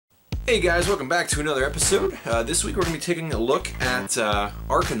Hey guys, welcome back to another episode. This week we're going to be taking a look at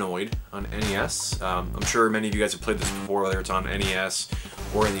Arkanoid on NES. I'm sure many of you guys have played this before, whether it's on NES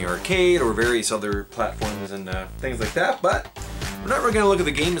or in the arcade or various other platforms and things like that, but we're not really going to look at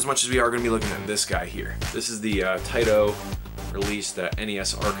the game as much as we are going to be looking at this guy here. This is the Taito released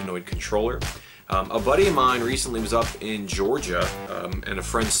NES Arkanoid controller. A buddy of mine recently was up in Georgia in a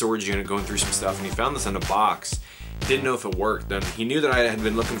friend's storage unit going through some stuff, and he found this in a box. Didn't know if it worked. Then he knew that I had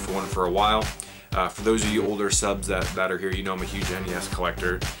been looking for one for a while. For those of you older subs that are here, you know I'm a huge NES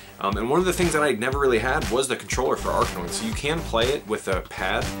collector. And one of the things that I never really had was the controller for Arkanoid. So you can play it with a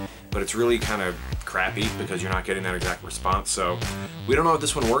pad, but it's really kind of crappy because you're not getting that exact response. So we don't know if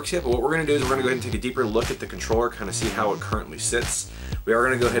this one works yet, but what we're going to do is we're going to go ahead and take a deeper look at the controller, kind of see how it currently sits. We are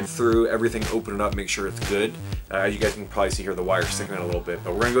going to go ahead through everything, open it up, make sure it's good. You guys can probably see here the wire sticking out a little bit,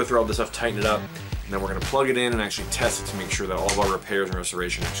 but we're going to go through all this stuff, tighten it up, and then we're going to plug it in and actually test it to make sure that all of our repairs and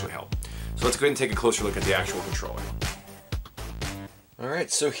restoration actually help. So let's go ahead and take a closer look at the actual controller. Alright,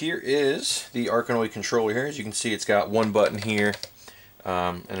 so here is the Arkanoid controller here. As you can see, it's got one button here,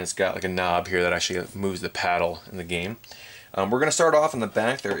 and it's got like a knob here that actually moves the paddle in the game. We're going to start off in the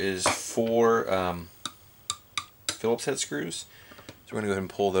back. There is 4 Phillips head screws. So we're going to go ahead and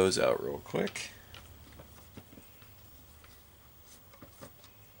pull those out real quick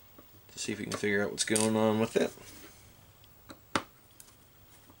to see if we can figure out what's going on with it.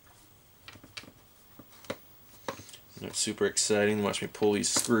 Not super exciting to watch me pull these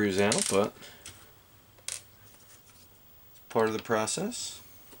screws out, but it's part of the process.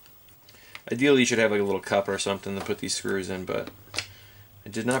 Ideally you should have like a little cup or something to put these screws in, but I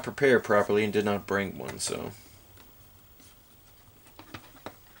did not prepare properly and did not bring one, so.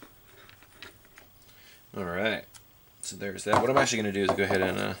 Alright, so there's that. What I'm actually going to do is go ahead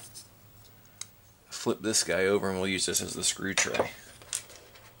and flip this guy over, and we'll use this as the screw tray.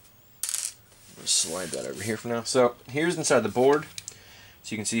 Just slide that over here for now. So here's inside the board.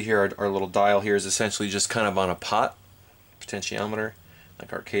 So you can see here our little dial here is essentially just kind of on a pot, potentiometer,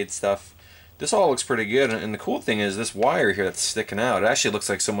 like arcade stuff. This all looks pretty good, and the cool thing is this wire here that's sticking out, it actually looks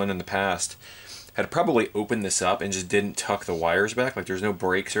like someone in the past had probably opened this up and just didn't tuck the wires back, like there's no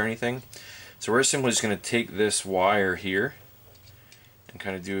breaks or anything. So we're simply just going to take this wire here and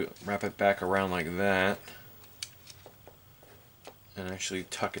kind of wrap it back around like that and actually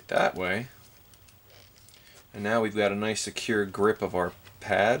tuck it that way. And now we've got a nice secure grip of our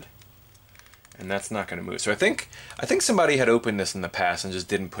pad, and that's not going to move. So I think somebody had opened this in the past and just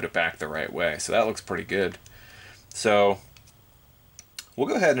didn't put it back the right way. So that looks pretty good. So we'll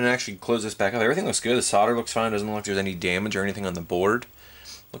go ahead and actually close this back up. Everything looks good. The solder looks fine. Doesn't look like there's any damage or anything on the board.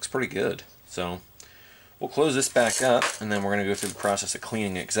 Looks pretty good. So we'll close this back up, and then we're going to go through the process of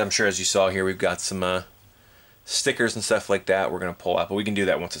cleaning it, because I'm sure as you saw here we've got some stickers and stuff like that we're going to pull out, but we can do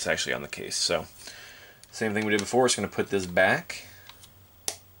that once it's actually on the case. So same thing we did before, we're just going to put this back,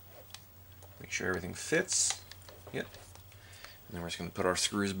 make sure everything fits. Yep. And then we're just going to put our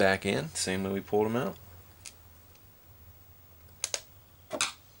screws back in, same way we pulled them out.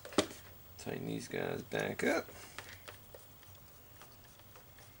 Tighten these guys back up.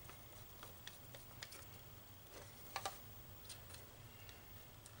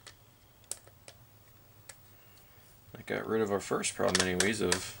 Got rid of our first problem anyways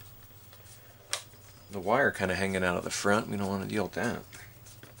of the wire kind of hanging out of the front. We don't want to deal with that.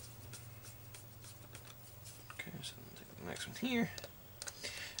 Okay, so take the next one here.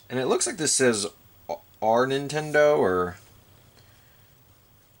 And it looks like this says R Nintendo, or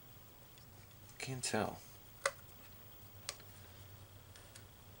can't tell.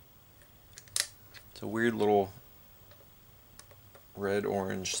 It's a weird little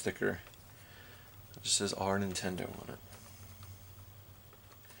red-orange sticker. It just says R Nintendo on it.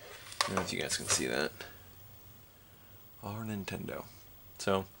 I don't know if you guys can see that. R Nintendo.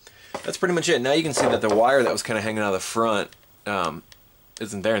 So that's pretty much it. Now you can see that the wire that was kind of hanging out of the front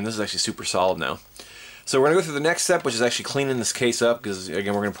isn't there, and this is actually super solid now. So we're going to go through the next step, which is actually cleaning this case up, because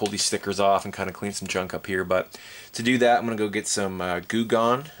again we're going to pull these stickers off and kind of clean some junk up here. But to do that, I'm going to go get some Goo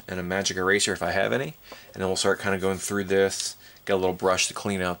Gone and a magic eraser if I have any, and then we'll start kind of going through this. Got a little brush to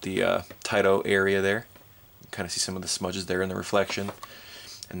clean out the Taito area there. You can kind of see some of the smudges there in the reflection.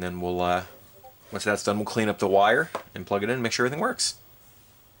 And then we'll, once that's done, we'll clean up the wire and plug it in and make sure everything works.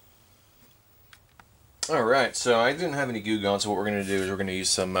 Alright, so I didn't have any Goo Gone, so what we're going to do is we're going to use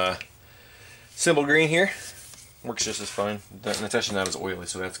some Symbol Green here. Works just as fine. And it's actually not as oily,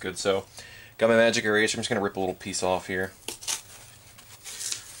 so that's good. So, got my magic eraser. I'm just going to rip a little piece off here.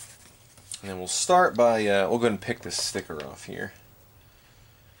 And then we'll start by, we'll go ahead and pick this sticker off here.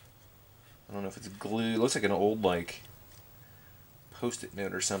 I don't know if it's glue. It looks like an old, like, post-it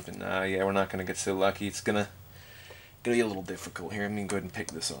note or something. Yeah, we're not gonna get so lucky. It's gonna be a little difficult here. I'm gonna go ahead and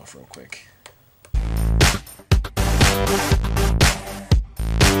pick this off real quick.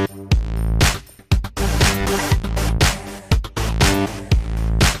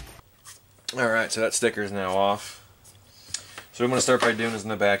 Alright, so that sticker is now off. So what I'm going to start by doing is in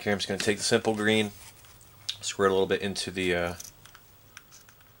the back here, I'm just going to take the simple green, squirt a little bit into the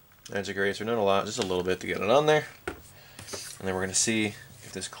magic eraser, not a lot, just a little bit to get it on there. And then we're going to see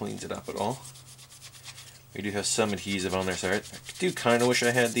if this cleans it up at all. We do have some adhesive on there, so I do kind of wish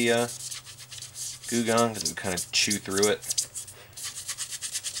I had the Goo Gone, because it would kind of chew through it.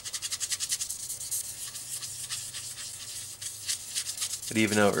 But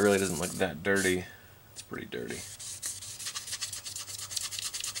even though it really doesn't look that dirty, it's pretty dirty.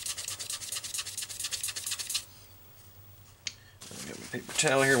 I got my paper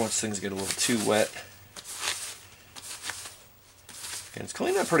towel here once things get a little too wet. And it's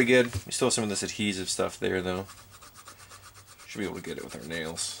cleaned up pretty good. We still have some of this adhesive stuff there though. Should be able to get it with our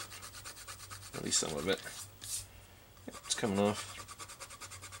nails. At least some of it. Yep, it's coming off.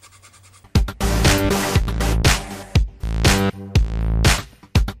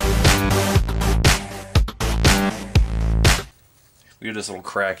 We got this little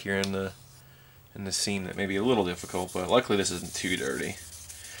crack here in the seam that may be a little difficult, but luckily this isn't too dirty.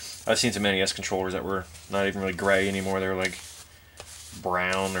 I've seen some NES controllers that were not even really gray anymore. They're like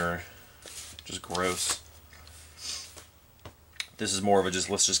brown or just gross. This is more of a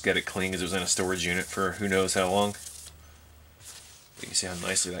just let's just get it clean because it was in a storage unit for who knows how long. But you can see how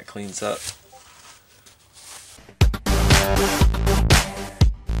nicely that cleans up.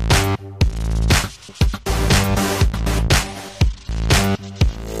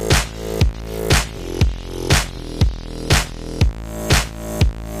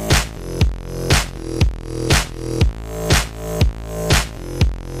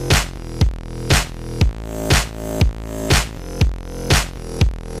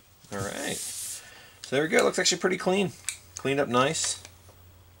 So there we go, it looks actually pretty clean. Cleaned up nice.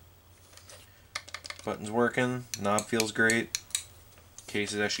 Button's working, knob feels great.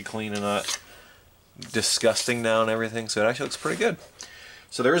 Case is actually clean and not disgusting now and everything, so it actually looks pretty good.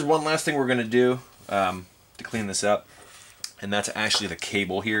 So there is one last thing we're going to do to clean this up, and that's actually the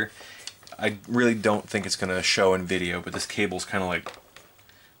cable here. I really don't think it's going to show in video, but this cable's kind of like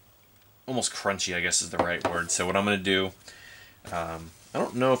almost crunchy, I guess is the right word. So what I'm going to do, I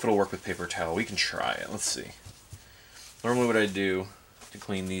don't know if it'll work with paper towel. We can try it. Let's see. Normally what I do to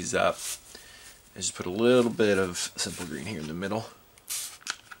clean these up is just put a little bit of simple green here in the middle.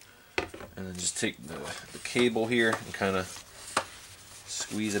 And then just take the cable here and kind of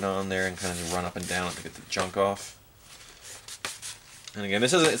squeeze it on there and kind of run up and down to get the junk off. And again,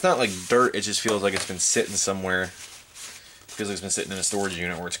 it's not like dirt, it just feels like it's been sitting somewhere. It feels like it's been sitting in a storage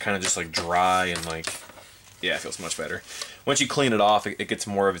unit where it's kind of just like dry and like, yeah, it feels much better. Once you clean it off, it gets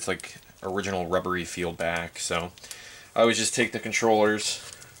more of its like original rubbery feel back. So I always just take the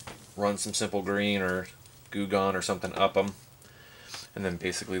controllers, run some simple green or Goo Gone or something up them, and then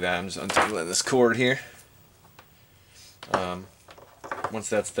basically that I'm just untangling this cord here. Once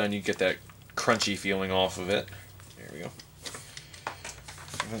that's done, you get that crunchy feeling off of it. There we go.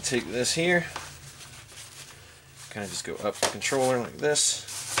 I'm going to take this here, kind of just go up the controller like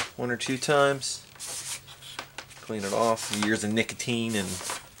this, 1 or 2 times. Clean it off. Years of nicotine and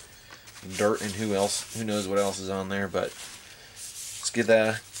dirt and who knows what else is on there, but let's give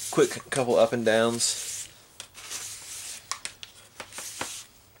that a quick couple up and downs.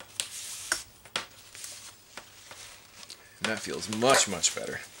 And that feels much, much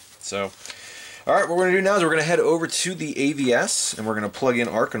better. So, alright, what we're going to do now is we're going to head over to the AVS and we're going to plug in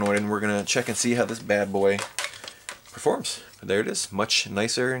Arkanoid and we're going to check and see how this bad boy performs. But there it is, much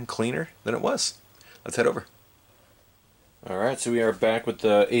nicer and cleaner than it was. Let's head over. Alright, so we are back with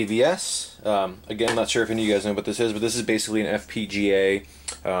the AVS. Again, I'm not sure if any of you guys know what this is, but this is basically an FPGA,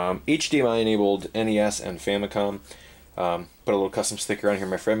 HDMI-enabled NES and Famicom. Put a little custom sticker on here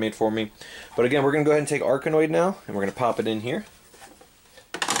my friend made for me. But again, we're going to go ahead and take Arkanoid now, and we're going to pop it in here.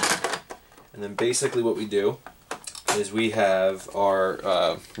 And then basically what we do is we have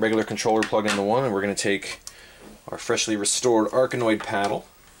our regular controller plugged into one, and we're going to take our freshly restored Arkanoid paddle.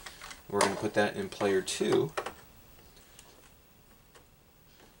 We're going to put that in player 2.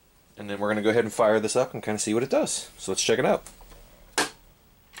 And then we're going to go ahead and fire this up and kind of see what it does. So let's check it out.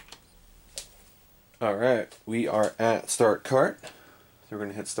 Alright, we are at Start Cart. So we're going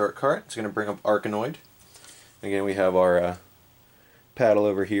to hit Start Cart. It's going to bring up Arkanoid. Again, we have our paddle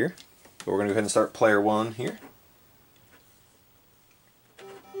over here. So we're going to go ahead and start player 1 here.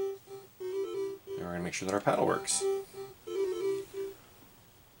 And we're going to make sure that our paddle works.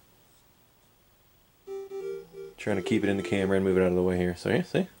 Trying to keep it in the camera and move it out of the way here. So yeah,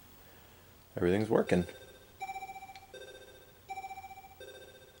 see? Everything's working.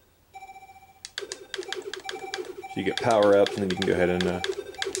 So you get power ups, and then you can go ahead and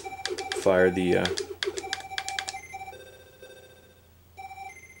fire the it's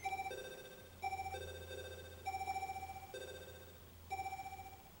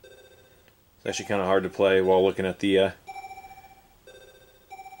actually kind of hard to play while looking at the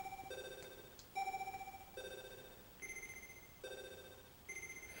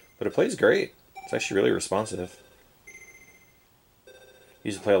but it plays great. It's actually really responsive. I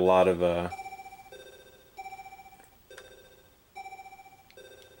used to play a lot of it's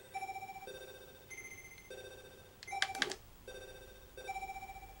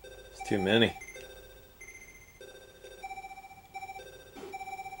too many.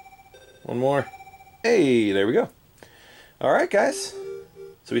 One more. Hey, there we go. Alright guys,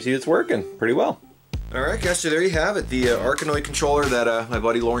 so we see it's working pretty well. Alright guys, so there you have it, the Arkanoid controller that my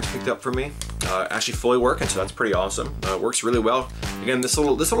buddy Lawrence picked up for me. Actually fully working, so that's pretty awesome. It works really well. Again, this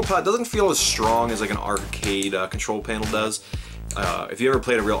little pod doesn't feel as strong as like an arcade control panel does. If you ever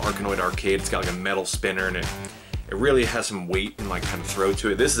played a real Arkanoid arcade, it's got like a metal spinner, and it really has some weight and like kind of throw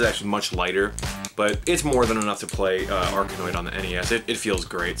to it. This is actually much lighter, but it's more than enough to play Arkanoid on the NES. It feels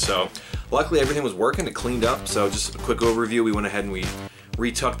great. So luckily everything was working, it cleaned up. So just a quick overview, we went ahead and we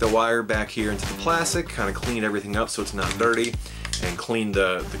retucked the wire back here into the plastic, kind of cleaned everything up so it's not dirty, and cleaned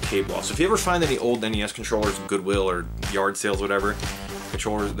the cable off. So if you ever find any old NES controllers in Goodwill or yard sales, whatever,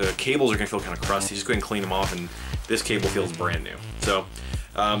 the cables are gonna feel kind of crusty. Just go ahead and clean them off, and this cable feels brand new. So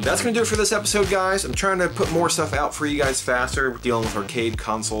that's gonna do it for this episode, guys. I'm trying to put more stuff out for you guys faster, dealing with arcade,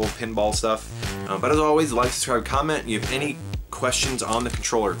 console, pinball stuff. But as always, like, subscribe, comment. If you have any questions on the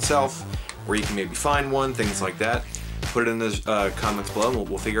controller itself, where you can maybe find one, things like that, put it in the comments below, and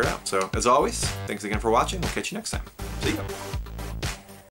we'll figure it out. So as always, thanks again for watching. We'll catch you next time. See ya.